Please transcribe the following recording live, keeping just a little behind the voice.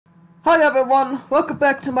Hi everyone, welcome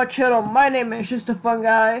back to my channel. My name is Just a Fun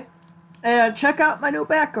Guy, and check out my new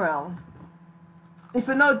background. If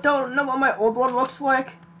you don't know what my old one looks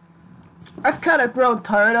like, I've kind of grown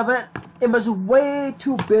tired of it. It was way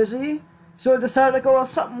too busy, so I decided to go with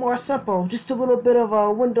something more simple, just a little bit of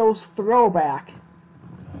a Windows throwback.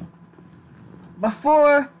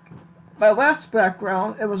 Before my last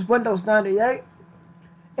background, it was Windows 98,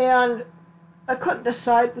 and I couldn't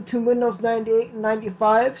decide between Windows 98 and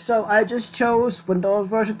 95, so I just chose Windows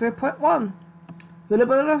version 3.1. A little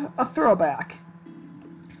bit of a throwback.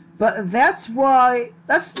 But that's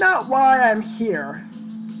not why I'm here.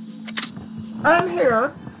 I'm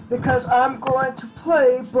here because I'm going to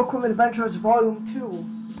play Bookworm Adventures Volume 2.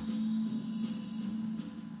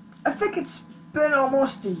 I think it's been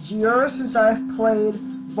almost a year since I've played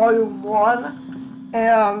Volume 1,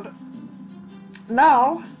 and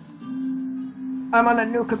now I'm on a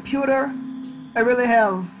new computer. I really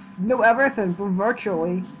have new everything,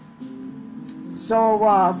 virtually.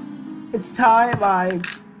 So, it's time I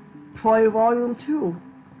play Volume 2.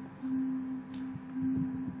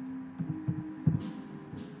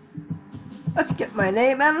 Let's get my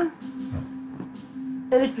name in.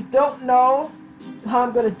 And if you don't know how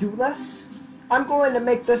I'm going to do this, I'm going to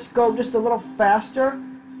make this go just a little faster.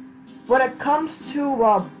 When it comes to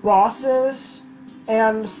bosses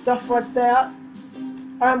and stuff like that,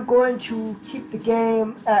 I'm going to keep the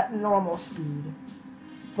game at normal speed.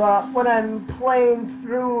 But when I'm playing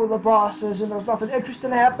through the bosses and there's nothing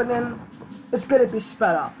interesting happening, it's going to be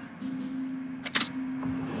sped up.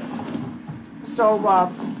 So,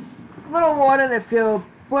 little warning, if you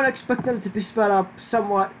weren't expecting it to be sped up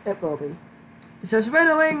somewhat, it will be. It says,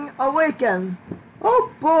 Riddling Awaken.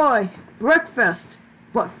 Oh boy, breakfast.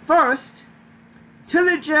 But first, to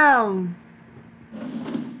the jam.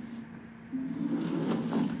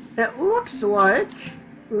 It looks like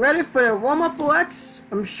ready for your warm-up, Lex.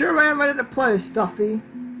 I'm sure I'm ready to play, Stuffy.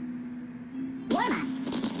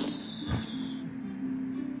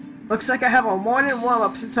 Looks like I have a morning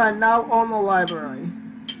warm-up since I now own the library.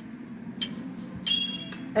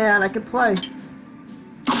 And I can play.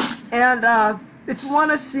 And if you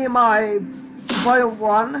want to see my Volume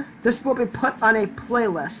 1, this will be put on a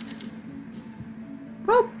playlist.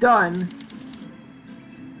 Well done.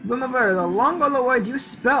 Remember, the longer the word you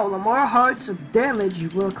spell, the more hearts of damage you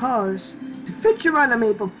will cause. Defeat your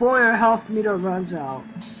enemy before your health meter runs out.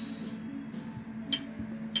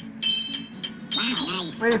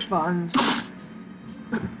 Refunds.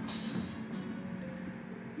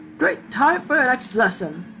 Great, time for the next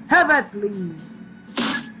lesson. Heavenly.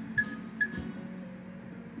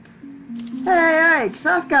 Hey, Ike's,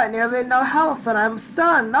 I've got nearly no health and I'm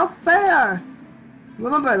stunned. No fair.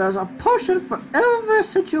 Remember, there's a potion for every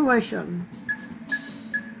situation.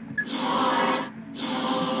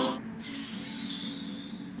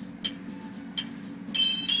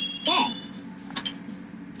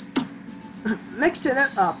 Mixing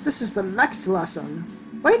it up. This is the next lesson.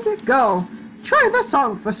 Way to go. Try this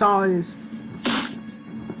song for size.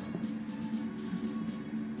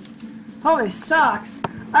 Holy socks.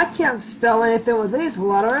 I can't spell anything with these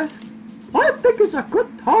letters. I think it's a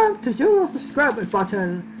good time to use the scrambling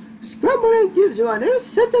button. Scrambling gives you a new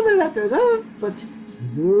set of letters, but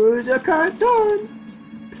lose your current turn.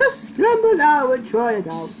 Just scramble now and try it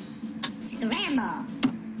out. Scramble.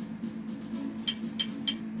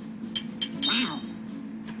 Wow.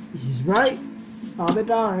 He's right. I'll be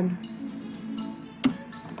darned.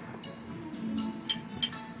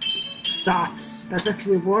 Socks. That's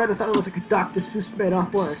actually a word. I thought it was like a Dr. Seuss made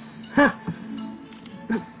up word.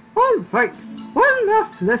 Alright, one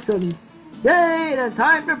last lesson. Yay, and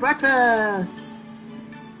time for breakfast!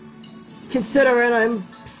 Considering I'm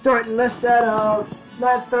starting this at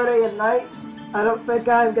 9:30 at night, I don't think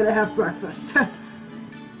I'm gonna have breakfast.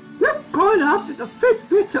 You're going to have to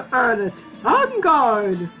defeat me to earn it. On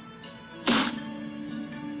guard!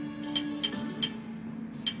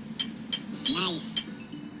 Nice.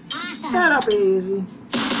 Awesome. That'll be easy.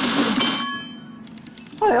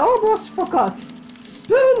 I almost forgot.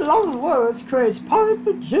 Spilling long words creates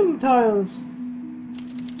powerful gym tiles.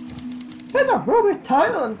 Here's a ruby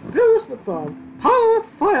tile infused with the power of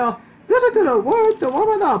fire. Use it to the word to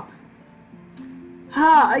warm it up.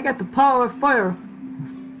 Ha! I got the power of fire.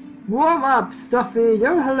 Warm up, Stuffy.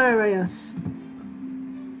 You're hilarious.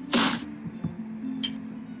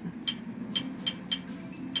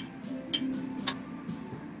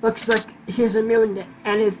 Looks like he's immune to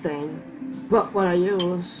anything. But when I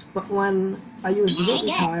use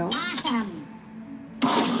ruby tile, Awesome.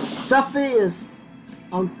 Stuffy is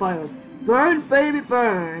on fire. Burn, baby,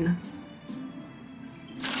 burn.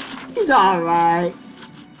 He's alright.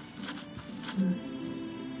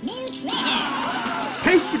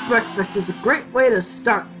 breakfast is a great way to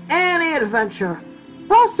start any adventure.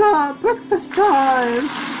 Awesome! Breakfast time!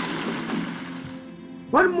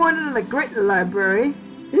 One morning in the great library.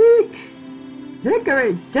 Eek!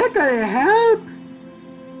 Hickory dickory help!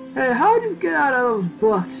 Hey, how'd you get out of those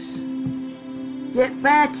books? Get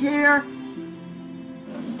back here!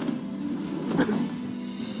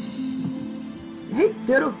 Hey,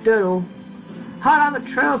 diddle diddle. Hot on the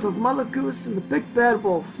trails of Mother Goose and the Big Bad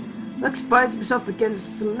Wolf, Lex finds himself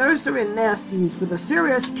against some nursery nasties with a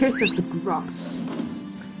serious case of the grumps.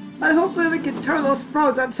 I hope that we can turn those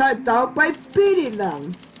frowns upside down by beating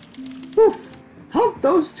them. Oof! How'd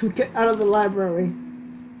those two get out of the library?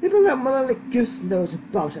 Maybe that Mother Goose knows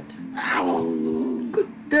about it.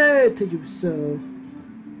 Good day to you, sir.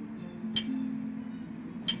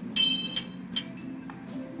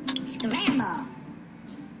 Scramble.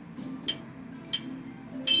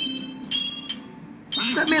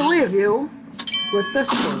 Let me leave you with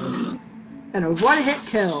this one and a one-hit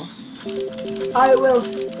kill. I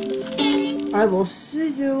will see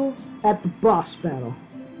you at the boss battle.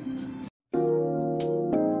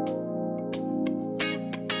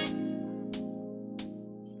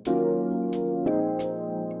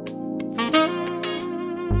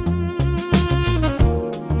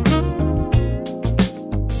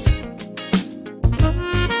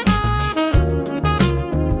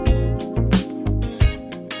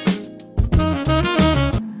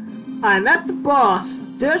 I'm at the boss,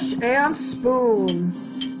 dish and spoon.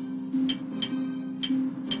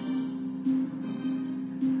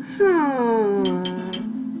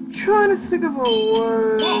 Trying to think of a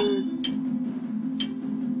word.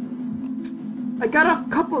 I got a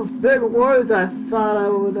couple of big words I thought I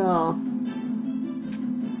would,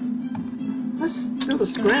 let's do the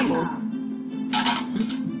scramble.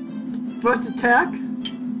 First attack?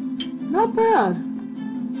 Not bad.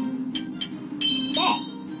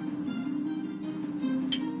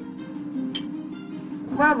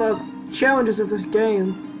 One of the challenges of this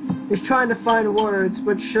game is trying to find words,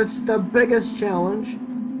 which is the biggest challenge.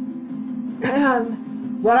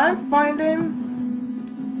 And what I'm finding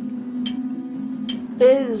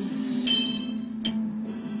is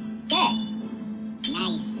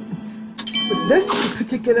Nice. with this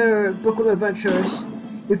particular Bookworm Adventures,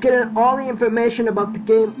 you're getting all the information about the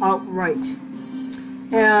game outright.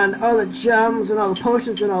 And all the gems and all the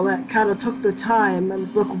potions and all that kind of took their time in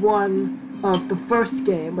book 1 of the first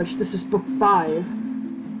game, which this is book 5.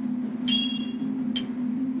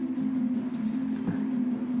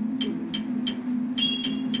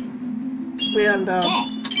 And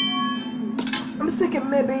I'm thinking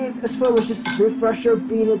maybe this one was just a refresher,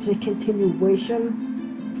 being it's a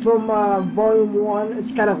continuation from Volume 1.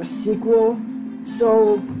 It's kind of a sequel,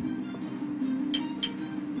 so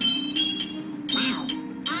Wow.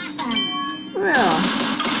 Awesome. yeah.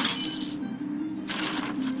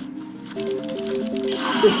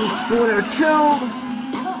 Fish and Spoon are killed.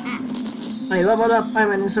 Level up. I leveled up.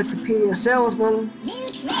 I'm an encyclopedia salesman.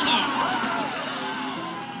 New treasure.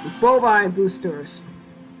 Bovine boosters.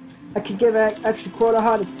 I can give an extra quarter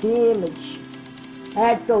heart of damage.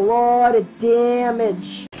 That's a lot of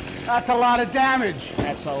damage. That's a lot of damage.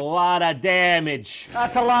 That's a lot of damage.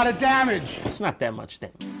 That's a lot of damage. It's not that much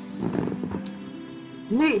damage.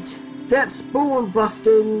 Neat. That spoon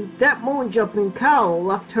busting, that moon jumping cow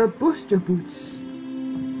left her booster boots.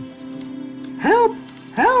 Help!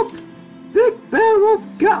 Help! Big Bad Wolf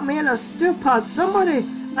got me in a stew pot. Somebody,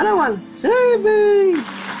 anyone, save me!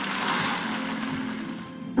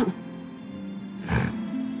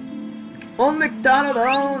 Old MacDonald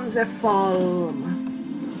owns a farm.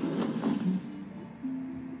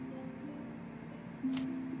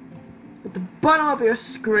 At the bottom of your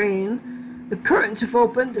screen, the curtains have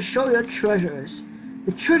opened to show your treasures.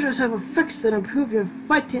 The treasures have a fix that improve your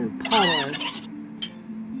fighting power.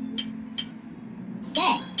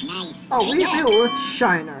 Nice. I'll leave you with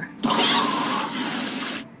Shiner.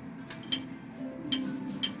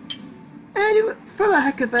 And for the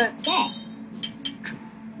heck of it,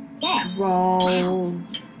 wrong.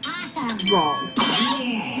 Awesome. Wrong.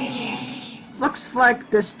 Looks like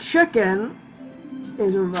this chicken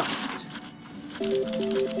is a rust.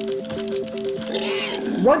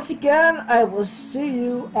 Once again, I will see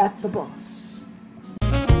you at the boss.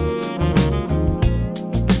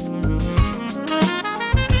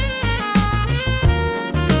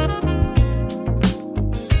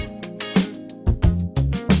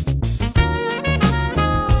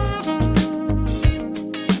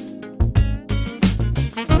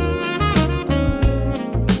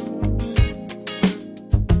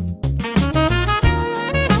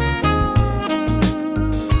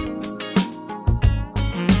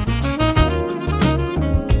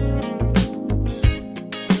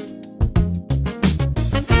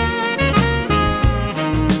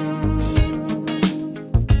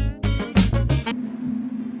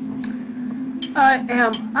 I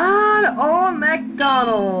am on Old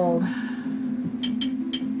MacDonald.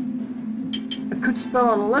 I could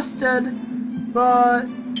spell unlisted, but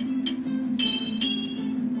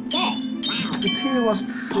the key wasn't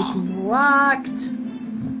freaking locked.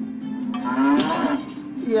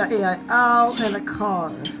 Yeah, out and a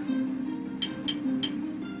card.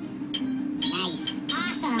 Nice.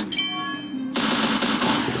 Awesome.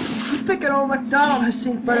 I'm thinking Old MacDonald has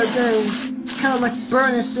seen better days. It's kind of like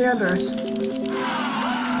Bernie Sanders.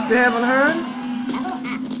 If you haven't heard, Level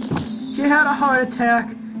up. she had a heart attack,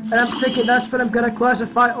 and I'm thinking that's what I'm gonna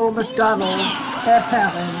classify Old MacDonald as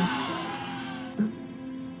having.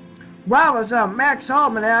 Wow, as a Max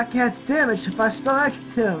Almanac gets damaged if I spell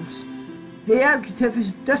adjectives. The adjective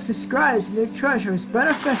is just describes new treasure is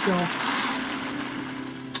beneficial.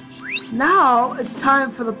 Now it's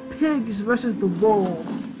time for the pigs versus the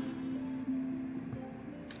wolves.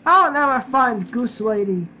 I'll never find the goose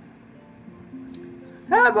lady.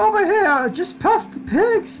 I'm over here, just past the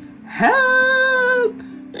pigs. Help!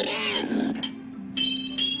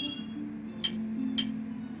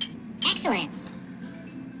 Excellent.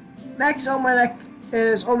 Max Almanac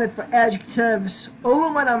is only for adjectives.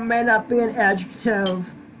 Aluminum may not be an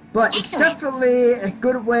adjective, but it's definitely a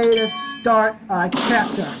good way to start a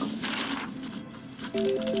chapter.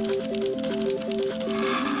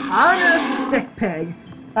 I'm gonna stick pig.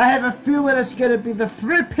 I have a feeling it's gonna be the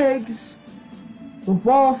 3 pigs, the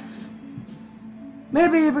wolf,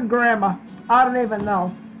 maybe even grandma. I don't even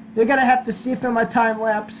know. You're gonna have to see through my time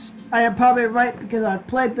lapse. I am probably right because I've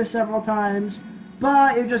played this several times,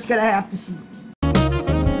 but you're just gonna have to see.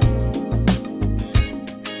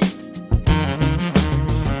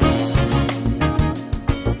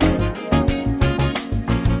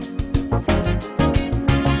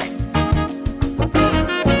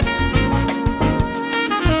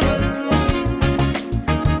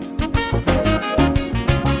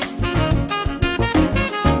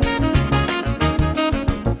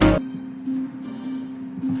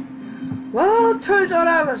 Well, turns out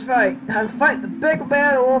I was right. I fight the big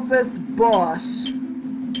bad wolf as the boss.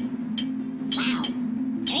 Wow.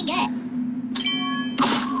 Very good.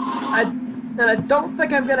 I don't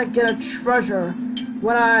think I'm gonna get a treasure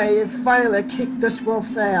when I finally kick this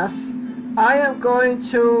wolf's ass. I am going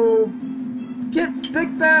to get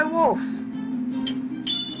Big Bad Wolf.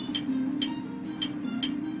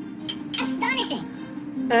 Astonishing.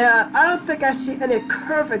 And I don't think I see any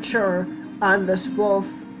curvature on this wolf.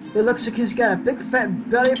 It looks like he's got a big fat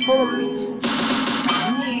belly full of meat.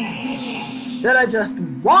 Then I just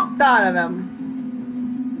walked out of him.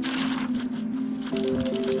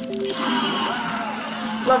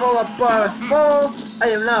 Level up bar is full. I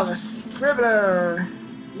am now a scribbler.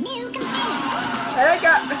 New companion. And I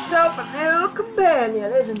got myself a new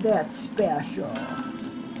companion. Isn't that special?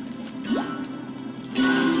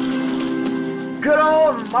 Good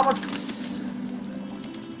old Mama Goose.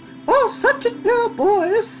 Oh, such a new boy,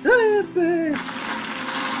 you saved me!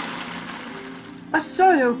 I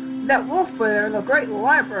saw you, that wolf there in the great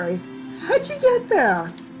library. How'd you get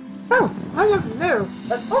there? Oh, I never knew.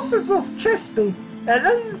 An open wolf chased me, and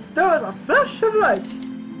then there was a flash of light.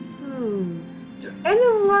 Is there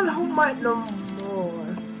anyone who might know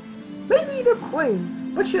more? Maybe the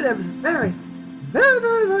queen, but she lives very, very,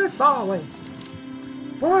 very, very far away.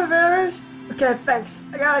 4 berries? Okay, thanks.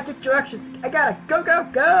 I gotta get directions. I gotta go, go,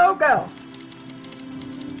 go, go.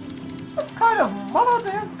 What kind of mother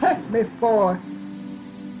do you take me for?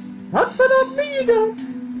 Not without me, you don't.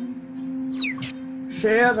 She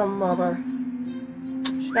is a mother.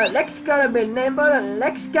 Now, Lex gotta be nimble and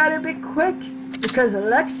Lex gotta be quick because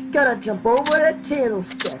Lex gotta jump over that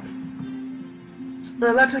candlestick. But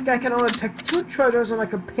it looks like I can only pick 2 treasures on a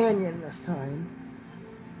companion this time.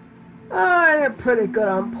 I am pretty good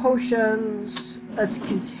on potions. Let's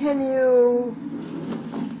continue.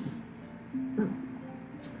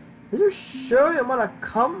 Are you sure you want to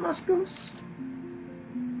come, Miss Goose?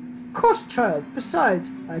 Of course, child.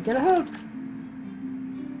 Besides, I can help.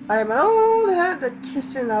 I am an old hand at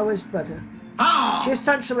kissing always better. She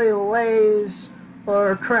essentially lays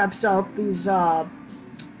or craps out these,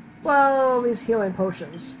 these healing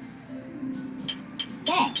potions.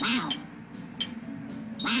 Good. Wow.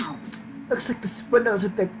 Wow. Looks like this window's a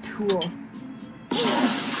big tool.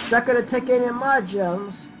 It's not gonna take any of my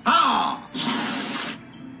gems.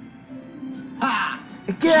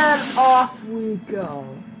 Again, off we go.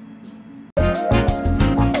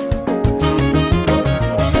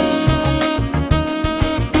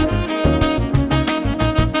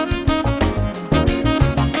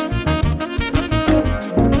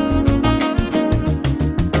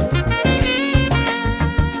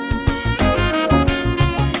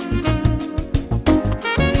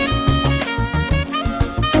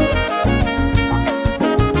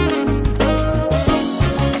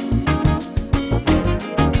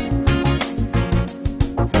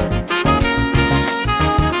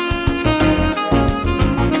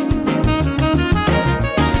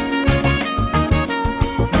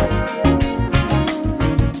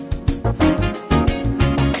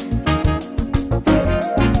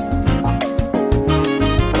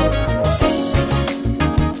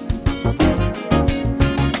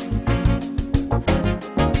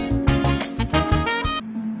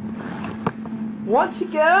 once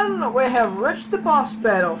again, we have reached the boss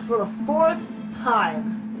battle for the 4th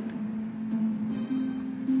time.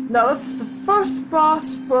 Now, this is the first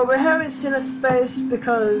boss where we haven't seen its face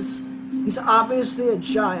because he's obviously a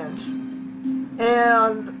giant.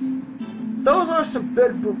 And those are some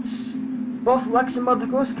big boots. Both Lex and Mother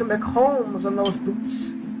Goose can make homes on those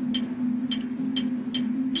boots.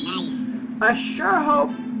 Nice. I sure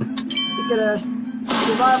hope he can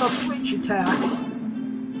survive a breach attack.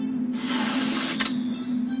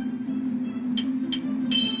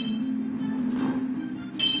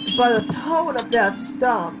 By the tone of that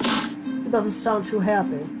stomp, it doesn't sound too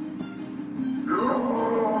happy.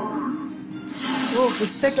 Ooh,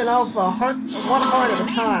 he's taking off one heart at a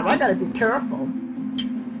time. I gotta be careful.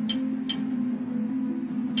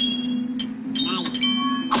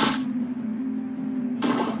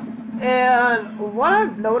 And what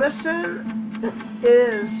I'm noticing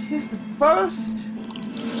is he's the first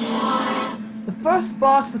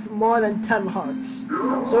boss with more than 10 hearts.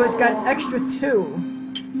 So he's got an extra 2.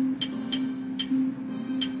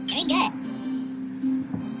 Very good.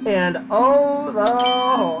 And oh, the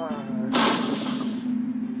horror.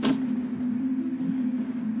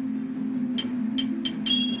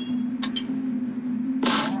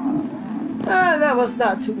 That was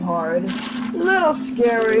not too hard. Little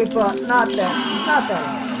scary, but not that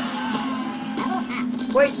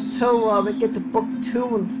hard. Wait until we get to book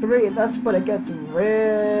 2 and 3. That's when it gets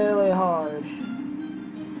really hard.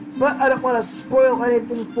 But I don't want to spoil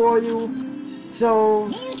anything for you, so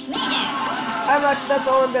that's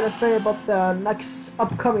all I'm gonna say about the next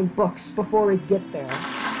upcoming books before we get there.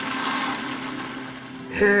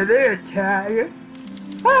 Hey there, Tiger.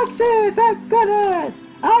 Foxy, thank goodness!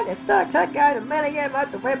 I can start that guy to minigame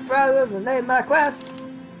at the web browsers and name my quest.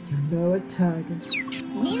 You know it, Tiger.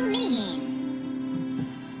 New minigame.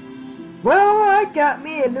 Well, I got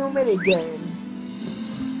me a new minigame.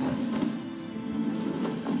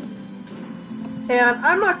 And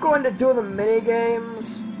I'm not going to do the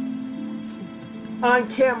minigames on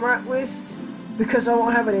camera at least, because I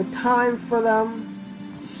won't have any time for them.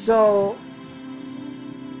 So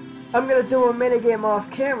I'm gonna do a minigame off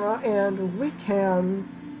camera, and we can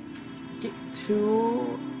get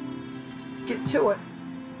to it.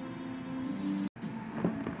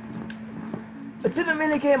 I did the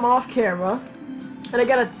minigame off camera, and I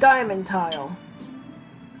got a diamond tile.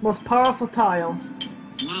 Most powerful tile.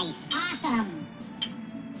 Nice. Awesome.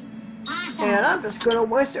 Awesome. And I'm just gonna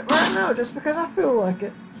waste it right now, just because I feel like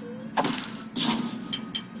it.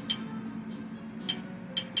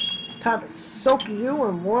 Time to soak you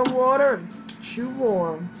in warm water and get you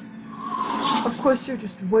warm. Of course, you're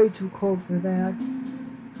just way too cold for that.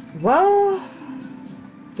 Well,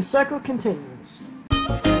 the cycle continues.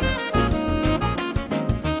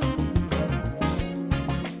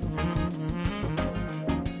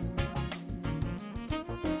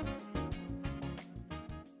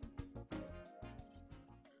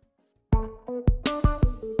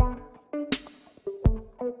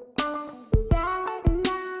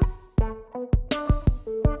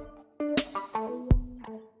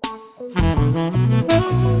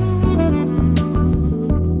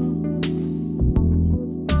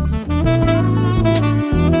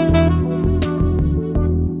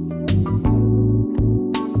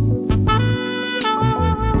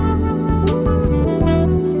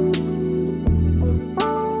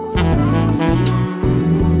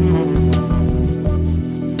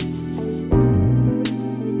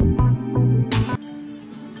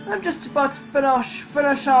 I'm just about to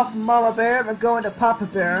finish off Mama Bear and go into Papa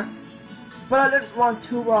Bear, but I didn't want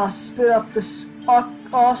to spit up this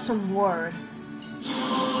awesome word.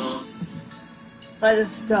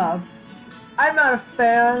 I'm not a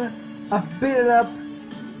fan of beating up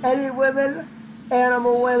any women,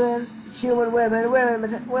 animal women, human women,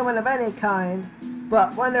 women of any kind,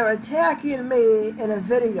 but when they're attacking me in a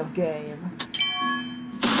video game,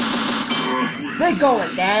 they're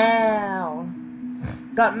going down.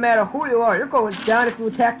 Doesn't matter who you are, you're going down if you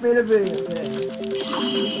attack me in a video game.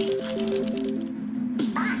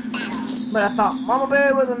 But I thought Mama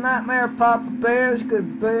Bear was a nightmare, Papa Bear's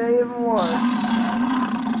could be even worse.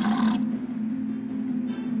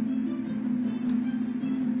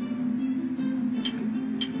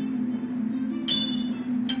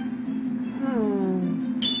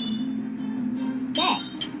 Good.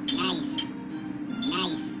 Nice.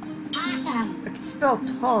 Nice. Awesome. I can spell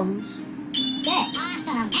tongues. Good.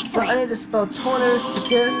 Awesome. But I need to spell tortoise to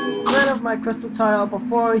get rid of my crystal tile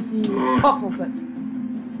before he puffles it.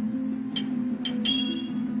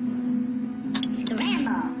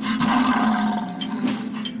 Scramble.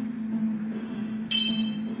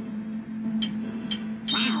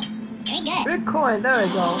 Wow. Very good. Very cool. coin. There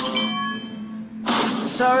we go.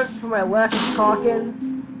 Sorry for my lack of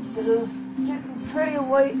talking. It is getting pretty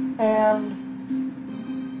late and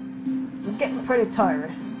I'm getting pretty tired.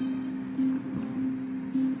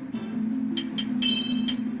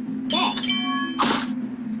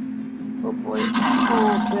 Hopefully.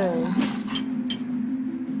 Okay.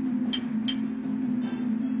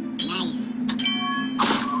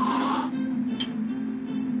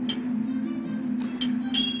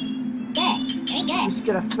 Just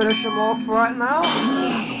gonna finish him off right now.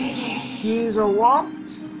 He's a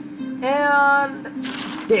whomped and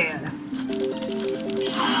dead.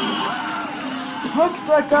 Looks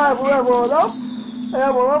like I've leveled up and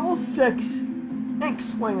I'm a level 6 Ink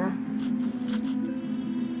Slinger.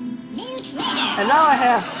 And now I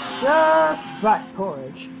have just right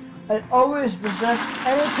porridge. I always possessed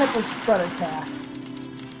any type of stun attack.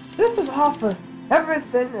 This is offered.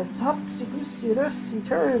 Everything is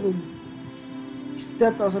topsy-turvy.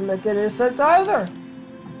 That doesn't make any sense either.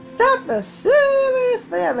 Stuff is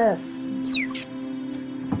seriously amiss.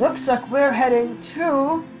 Looks like we're heading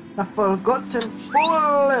to a forgotten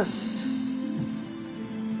forest.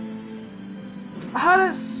 How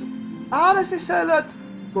does he say that?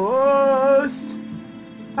 Forest.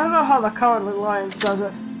 I don't know how the Cowardly Lion says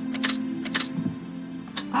it.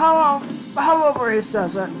 However he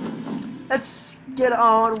says it. Let's get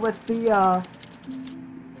on with the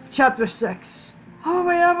chapter 6. How will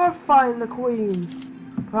we ever find the queen?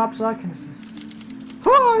 Perhaps I can assist.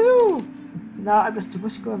 Who are you? Now I'm just a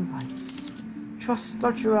whisker of ice. Trust,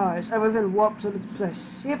 start your eyes. Everything warps in its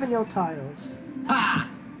place, even your tiles. Ha!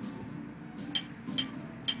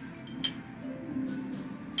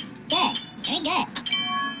 Good. Very good.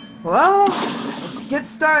 Well, let's get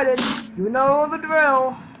started. You know the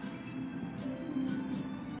drill.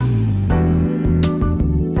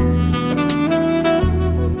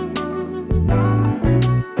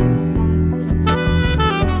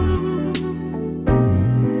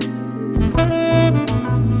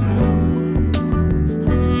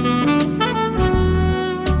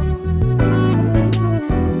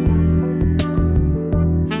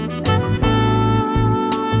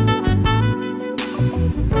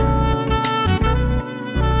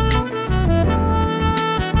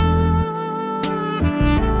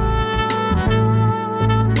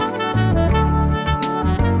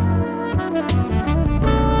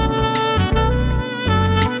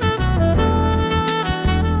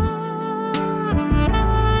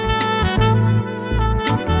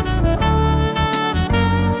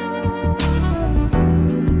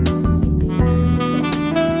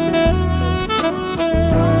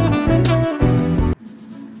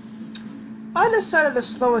 I decided to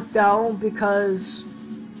slow it down because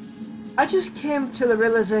I just came to the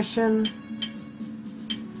realization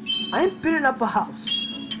I'm beating up a house.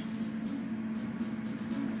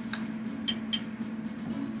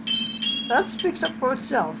 That speaks up for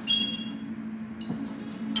itself.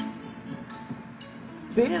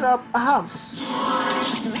 Beating up a house.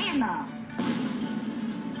 Scramble.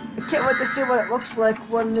 I can't wait to see what it looks like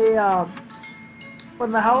when the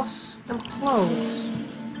house implodes.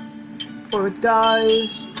 Or it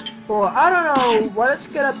dies, or I don't know what it's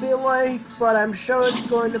gonna be like, but I'm sure it's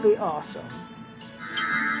going to be awesome.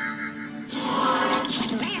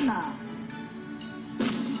 Scramble.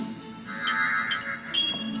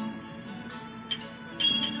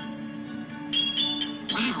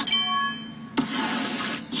 Wow.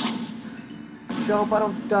 Sure hope I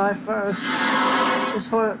don't die first.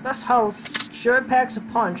 This house sure packs a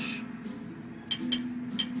punch.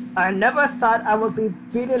 I never thought I would be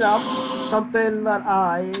beating up something that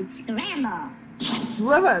I Scramble.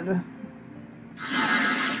 live in.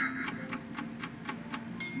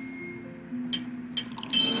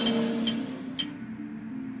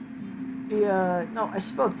 No, I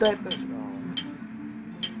spelled diapers wrong.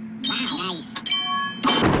 Wow, nice.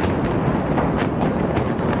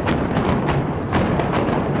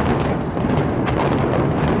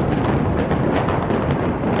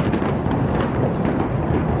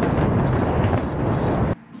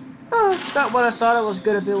 It's not what I thought it was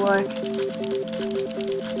gonna be like.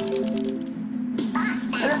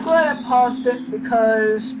 And I'm glad I paused it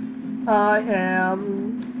because I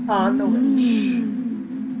am on the witch.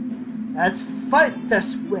 Let's fight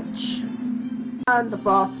this witch. I'm the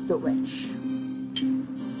boss, the witch.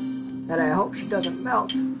 And I hope she doesn't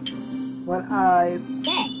melt when I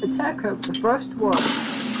attack her with the first one.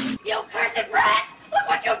 You cursed rat! Look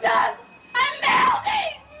what you've done! I'm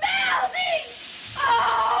melting! Melting!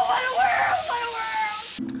 Oh, what a world! What a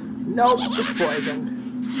world! Nope, just poison.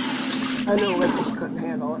 I knew witches couldn't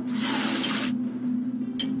handle it.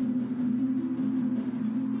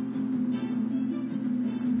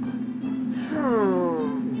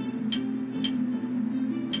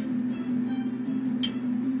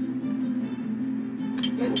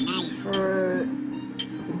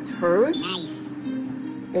 Interred?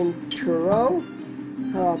 Intro?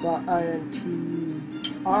 How about INTRO?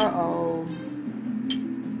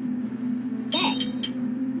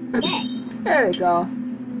 There we go.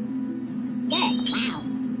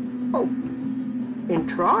 Oh.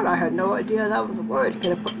 Intron? I had no idea that was a word.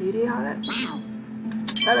 Can I put media on it?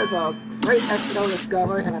 That is a great accidental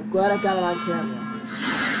discovery, and I'm glad I got it on camera.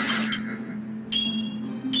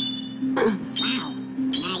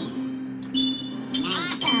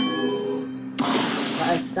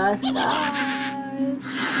 Nice.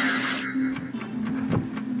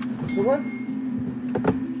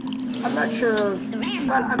 I'm not sure,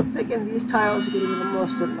 but I'm thinking these tiles are going to be the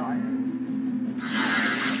most annoying.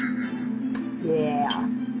 Yeah.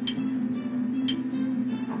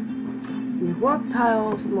 The warp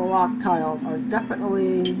tiles and the lock tiles are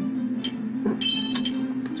definitely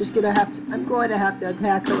just gonna have to, I'm going to have to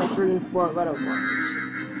attack them with 3 and 4 letter words.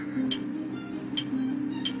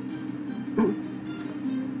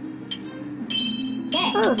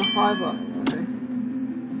 Oh, there's a 5 on it, okay.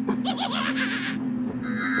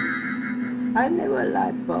 I never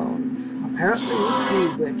liked bones. Apparently,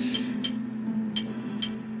 you witch.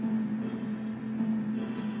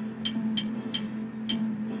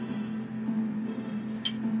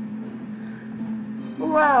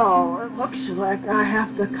 Well, it looks like I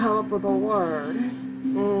have to come up with a word,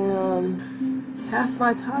 and half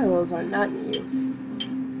my tiles are not in use.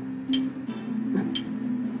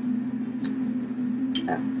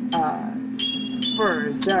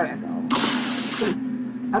 Furs, there you go.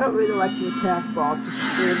 I don't really like to attack bosses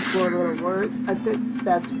with 3 and 4 little words. I think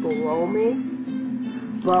that's below me.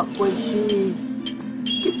 But when she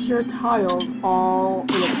gets your tiles all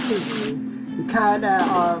in a tizzy, you kinda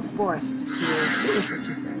are forced to do such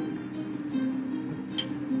a thing.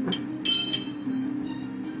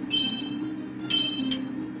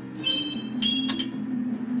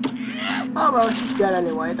 Although she's dead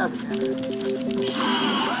anyway, it doesn't matter.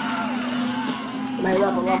 My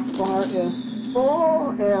level up bar is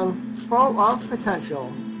full and full of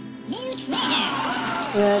potential. New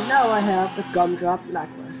treasure. And now I have the gumdrop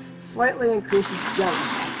necklace. Slightly increases gem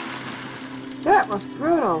effects. That was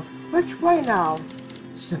brutal. Which way now?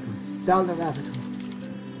 Simple. Down the rabbit hole.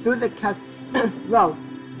 Through the well,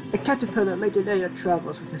 the caterpillar made the day of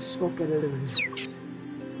travels with his smoke and illusions.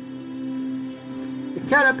 The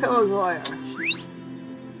caterpillar lawyer.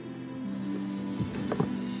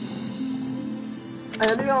 I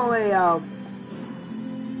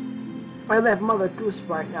only have Mother Goose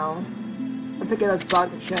right now. I'm thinking that's about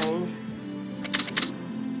to change.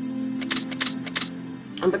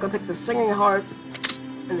 I'm gonna take the singing harp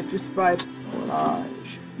and the just right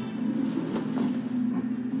collage.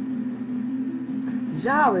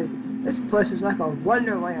 Zowie, this place is like a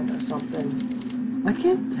wonderland or something. I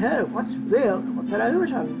can't tell what's real and what's an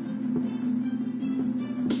illusion.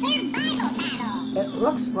 Survival battle. It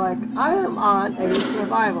looks like I am on a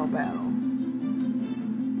survival battle.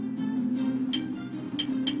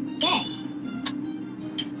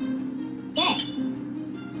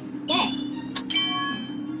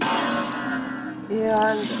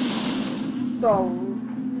 And the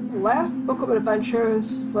last Bookworm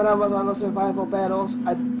Adventures, when I was on the survival battles,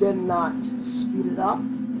 I did not speed it up.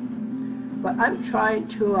 But I'm trying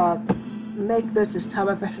to make this as time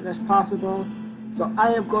efficient as possible. So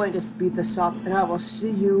I am going to speed this up, and I will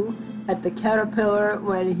see you at the caterpillar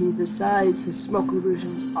when he decides his smoke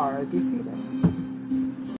illusions are defeated.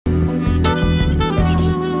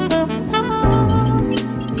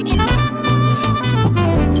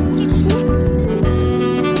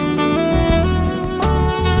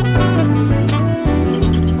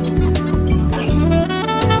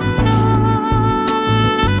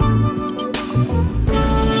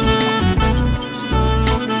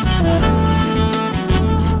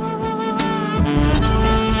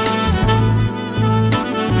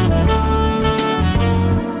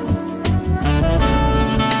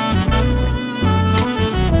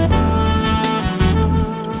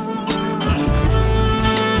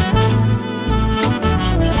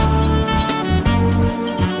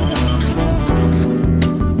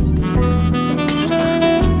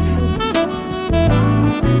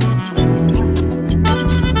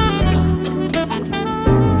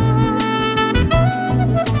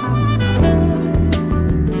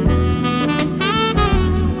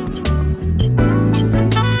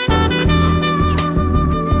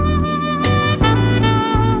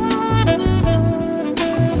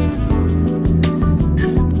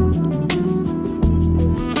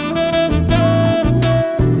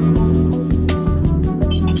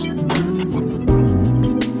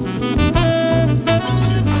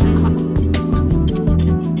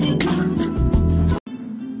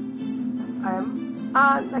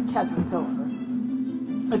 on the caterpillar.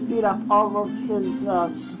 I beat up all of his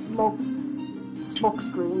smoke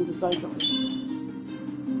screens, essentially.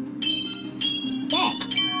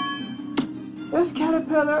 This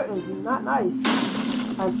caterpillar is not nice.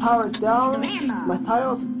 I'm powered down. My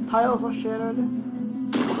tiles are shattered.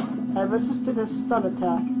 I resisted his stun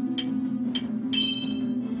attack.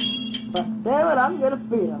 But damn it, I'm gonna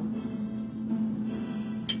beat him.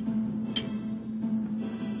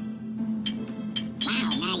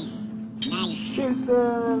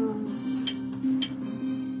 Shipping.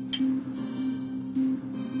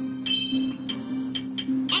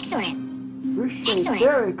 Excellent. Reshape.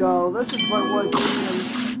 There we go. This is what we're doing.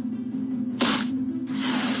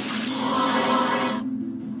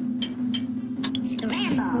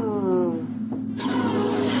 Scramble.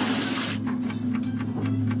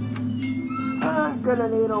 I'm gonna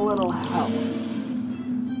need a little help.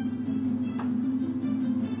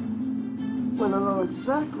 I don't know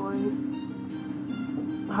exactly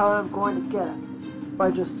how I'm going to get it by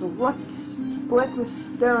just blankly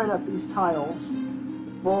staring at these tiles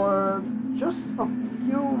for just a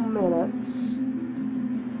few minutes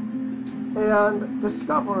and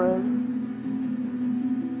discovering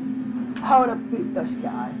how to beat this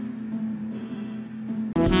guy.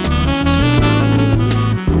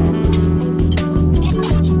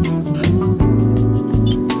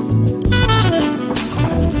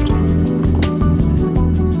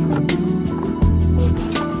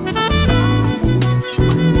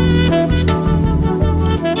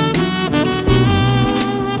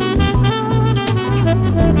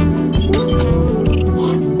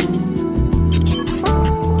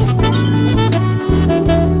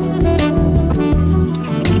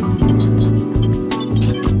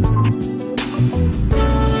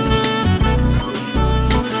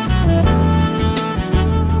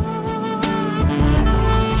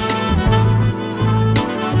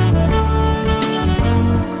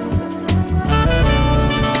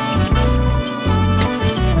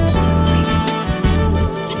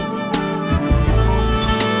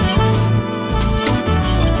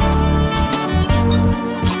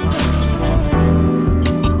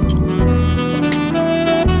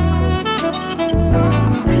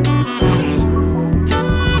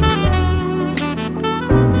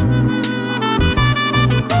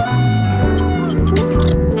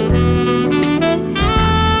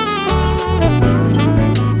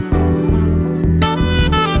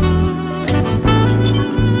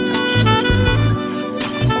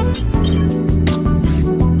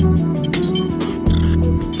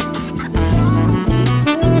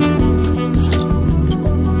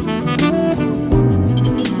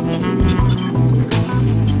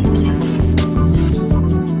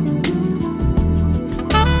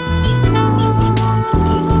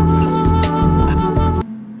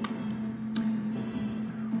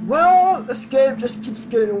 This game just keeps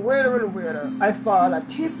getting weirder and weirder. I fought a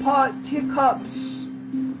teapot, teacups.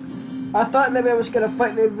 I thought maybe I was gonna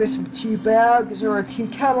fight maybe with some tea bags or a tea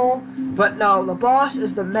kettle, but no, the boss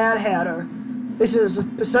is the Mad Hatter. This is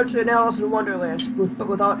essentially an Alice in Wonderland spoof, but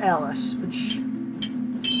without Alice, which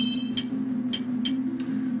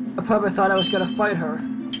I probably thought I was gonna fight her.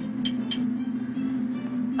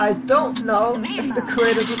 I don't know if the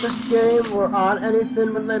creators of this game were on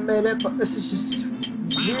anything when they made it, but this is just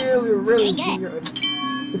really weird.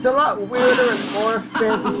 It's a lot weirder and more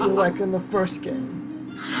fantasy-like than the first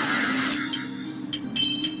game.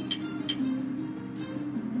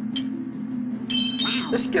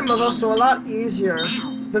 This game was also a lot easier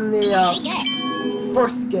than the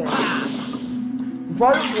first game.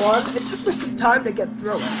 Volume 1, it took me some time to get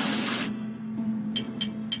through it.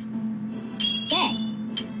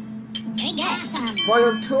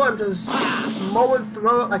 Volume 2, I'm just mowing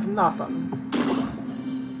through it like nothing.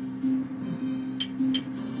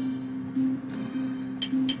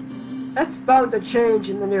 That's bound to change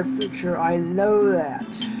in the near future, I know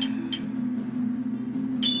that.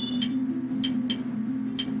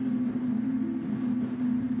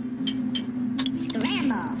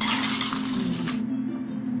 Scramble.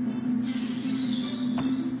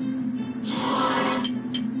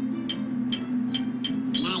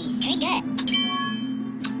 Nice, very good.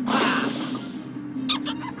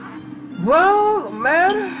 Well,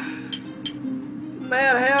 Mad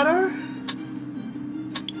Hatter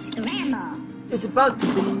is about to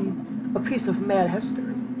be a piece of mad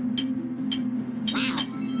history.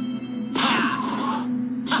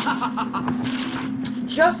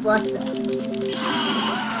 Just like that.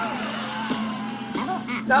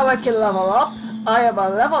 Now I can level up. I have a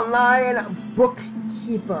level 9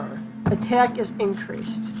 bookkeeper. Attack is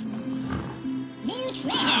increased. New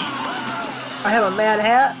treasure. I have a mad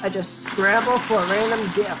hat. I just scramble for a random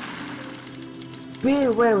gift. Be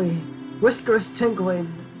wary. Whiskers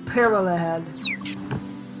tingling. Peril ahead.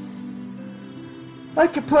 I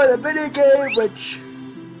could play a mini game, which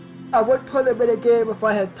I would play a mini game if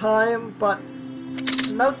I had time, but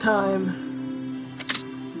no time.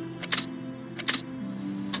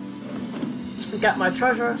 Got my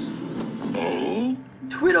treasures.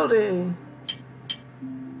 Tweedledee.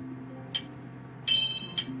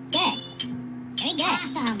 Good. Very good.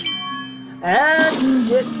 Awesome. Let's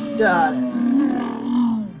get started.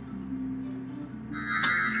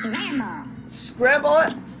 Scramble. Scramble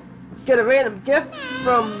it. Get a random gift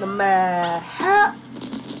from the Mad Hat.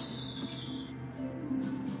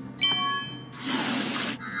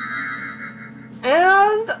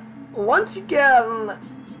 And once again,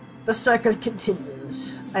 the cycle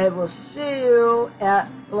continues. I will see you at,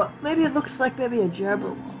 well, maybe it looks like maybe a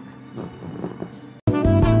Jabberwock.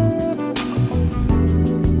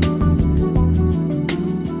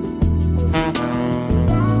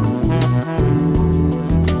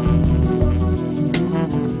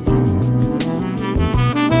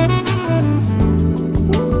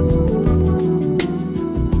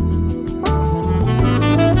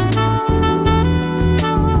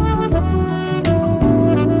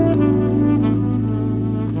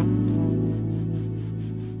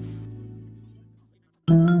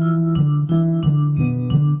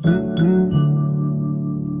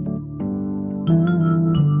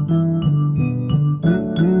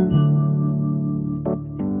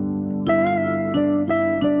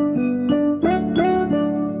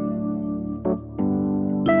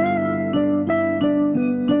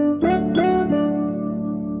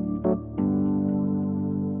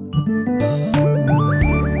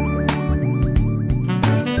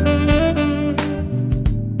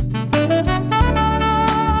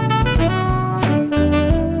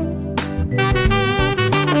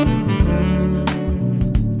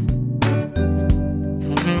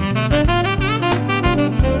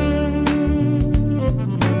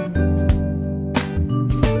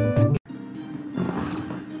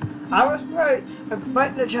 I was right. I'm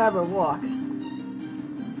fighting a Jabberwock.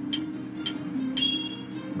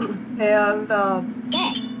 And,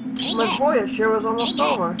 Good. Very my good. voyage here was almost Very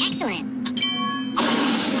over. good. Excellent.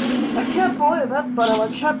 I can't believe it, but I'm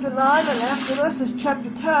on chapter 9, and after this is chapter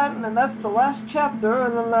 10, and that's the last chapter,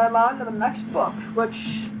 and then I'm on to the next book,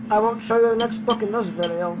 which I won't show you the next book in this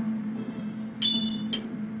video.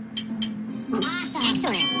 Awesome.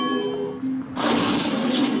 Excellent.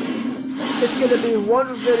 It's going to be one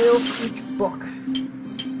video for each book. Nice.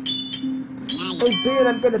 And being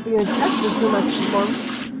I'm going to be in Texas the next month,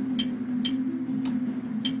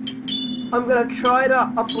 I'm going to try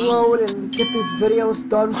to upload and get these videos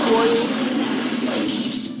done for you.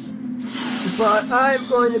 But I'm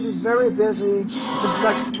going to be very busy this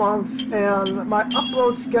next month, and my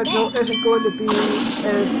upload schedule isn't going to be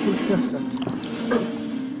as consistent.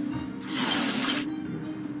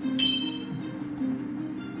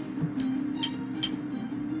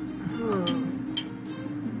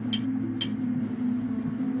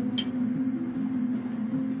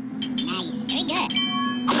 Nice. Very good.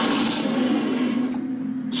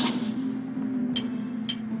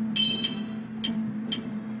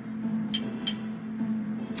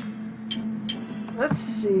 Let's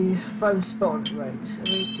see if I'm spelling it right.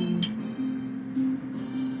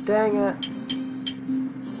 Dang it.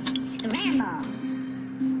 Scramble.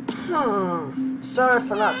 Sorry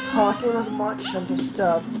for not talking as much. I'm just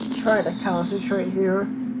trying to concentrate here.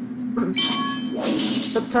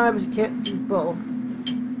 Sometimes you can't do both.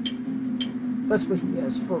 That's what he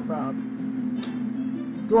is for Rob.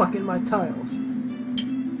 Blocking my tiles.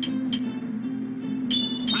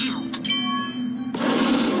 Wow.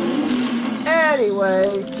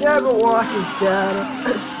 Anyway, Jabberwock is dead.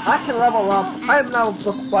 I can level up. I am now a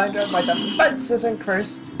bookbinder. My defense is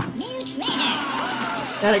increased. New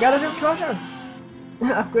treasure. And I got a new treasure.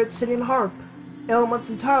 Upgrade City and Harp. Elements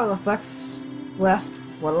and tile effects. Last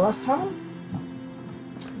time?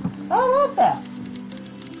 I love that.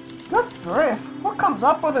 Good grief. What comes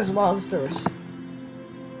up with his monsters?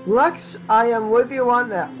 Lex, I am with you on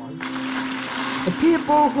that one. The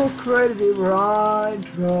people who created it were on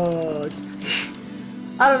drugs.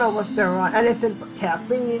 I don't know what they're on. Anything but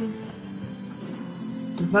caffeine.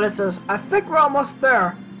 But it says, I think we're almost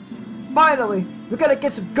there. Finally, we gotta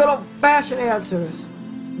get some good old-fashioned answers.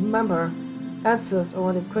 Remember, answers are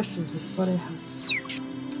only questions with funny hats.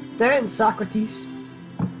 Then, Socrates.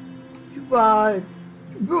 You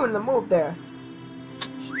ruined the mood there.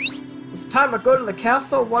 It's time to go to the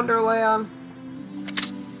Castle Wonderland.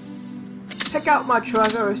 Pick out my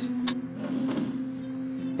treasures.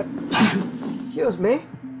 excuse me.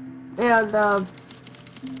 And,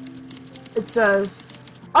 it says,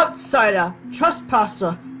 outsider,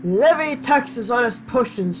 trespasser, levy taxes on his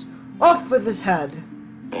potions, off with his head.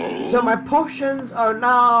 So my potions are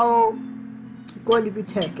now going to be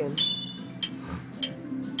taken.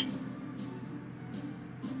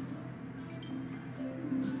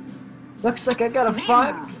 Looks like I gotta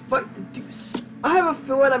fight the deuce. I have a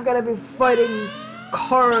feeling I'm gonna be fighting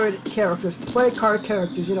card characters, play card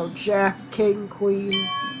characters, you know, Jack, King, Queen,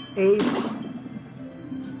 Ace.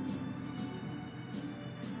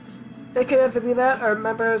 It can either be that or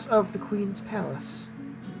members of the Queen's Palace.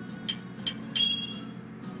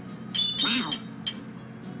 Wow.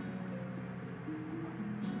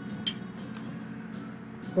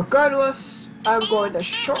 Regardless, I'm going to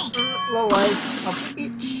shorten the life of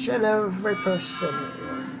each and every person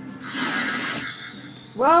here.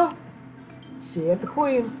 Well, see you at the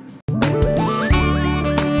Queen.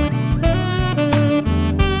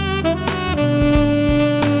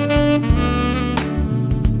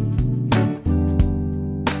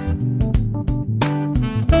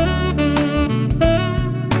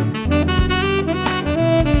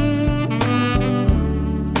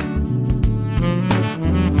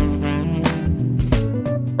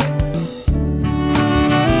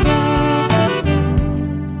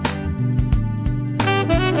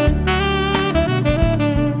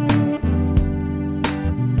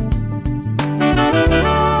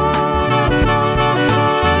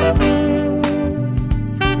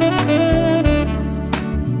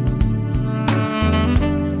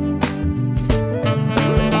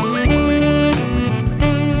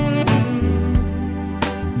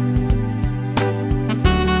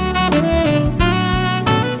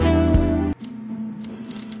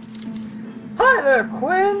 Hi there,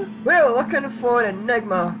 Quinn! We're looking for an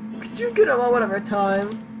enigma. Could you get a moment of your time?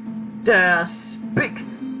 Dare speak!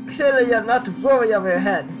 Clearly you're not to worry over your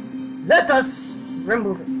head. Let us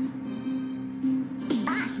remove it.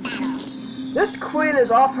 Boss battle. This queen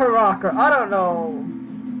is off her rocker. I don't know.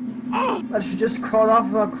 But she just crawled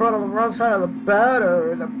off on the wrong side of the bed,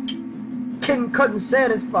 or the king couldn't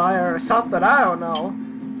satisfy her, or something. I don't know.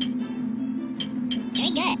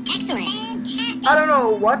 Very good. Excellent. Fantastic. I don't know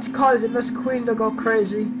what's causing this queen to go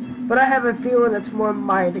crazy, but I have a feeling it's more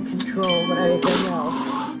mind control than anything else.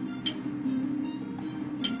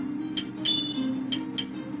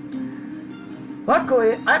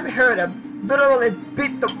 Luckily, I'm here to literally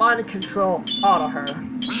beat the mind control out of her.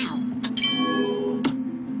 Wow.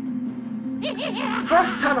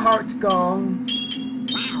 First 10 hearts gone.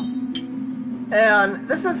 Wow. And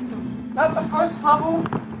this is not the first level,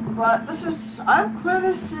 but this is, I'm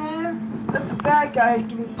clearly seeing that the bad guys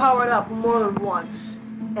can be powered up more than once.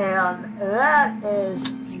 And that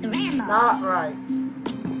is Scramble. not right.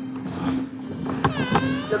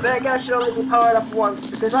 The bad guy should only be powered up once,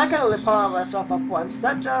 because I can only power myself up once.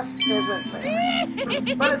 That just isn't fair.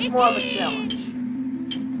 But it's more of a challenge.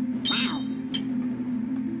 Wow.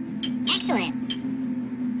 Excellent.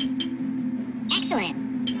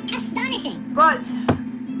 Excellent. Astonishing. But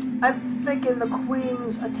I'm thinking the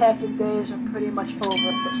Queen's attacking days are pretty much over at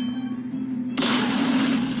this point.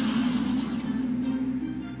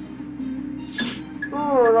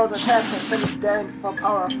 Ooh, those attacks are pretty dang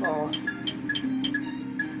powerful.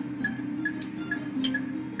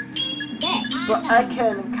 Good. But I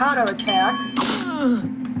can counterattack,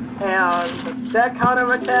 and that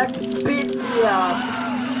counterattack beat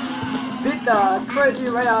the crazy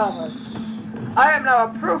right out of her. I am now a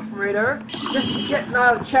proofreader, just getting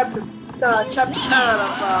out of chapter 10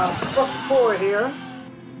 of book 4 here.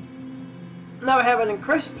 Now I have an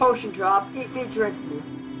increased potion drop. Eat me, drink me.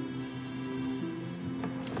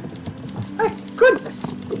 My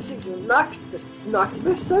goodness, it seems to knock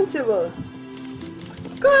me sensible.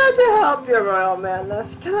 Glad to help you, Royal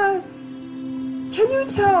Madness. Can you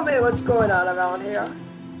tell me what's going on around here?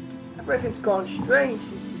 Everything's gone strange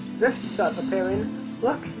since these rifts start appearing.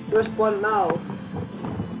 Look, there's one now.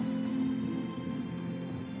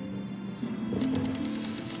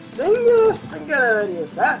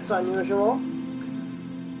 Singularities, that's unusual.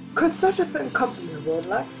 Could such a thing come from your world,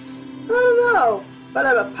 Lex? I don't know, but I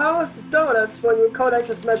have a palace of donuts when you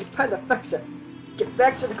Codex's magic pen to fix it. Get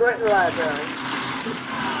back to the Great Library.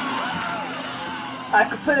 I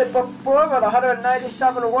completed book 4 with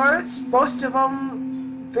 197 words, most of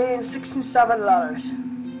them being 67 letters.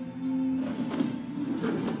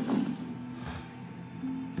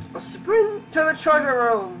 Sprint to the treasure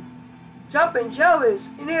room. Jumping Joeys,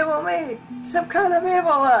 enable me. Some kind of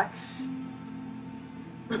evil Lex.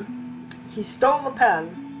 He stole the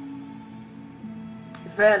pen.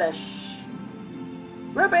 Vanish.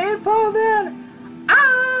 Rip it, Paul, then.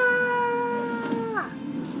 Ah!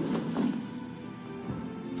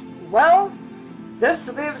 Well,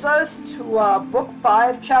 this leaves us to Book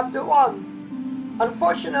 5, Chapter 1.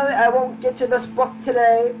 Unfortunately, I won't get to this book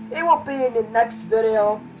today. It will be in the next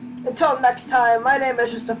video. Until next time, my name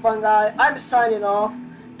is Just a Fun Guy. I'm signing off.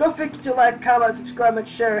 Don't forget to like, comment, subscribe, and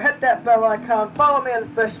share. Hit that bell icon. Follow me on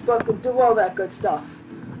Facebook and do all that good stuff.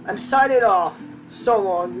 I'm signing off. So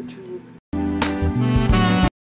long, YouTube.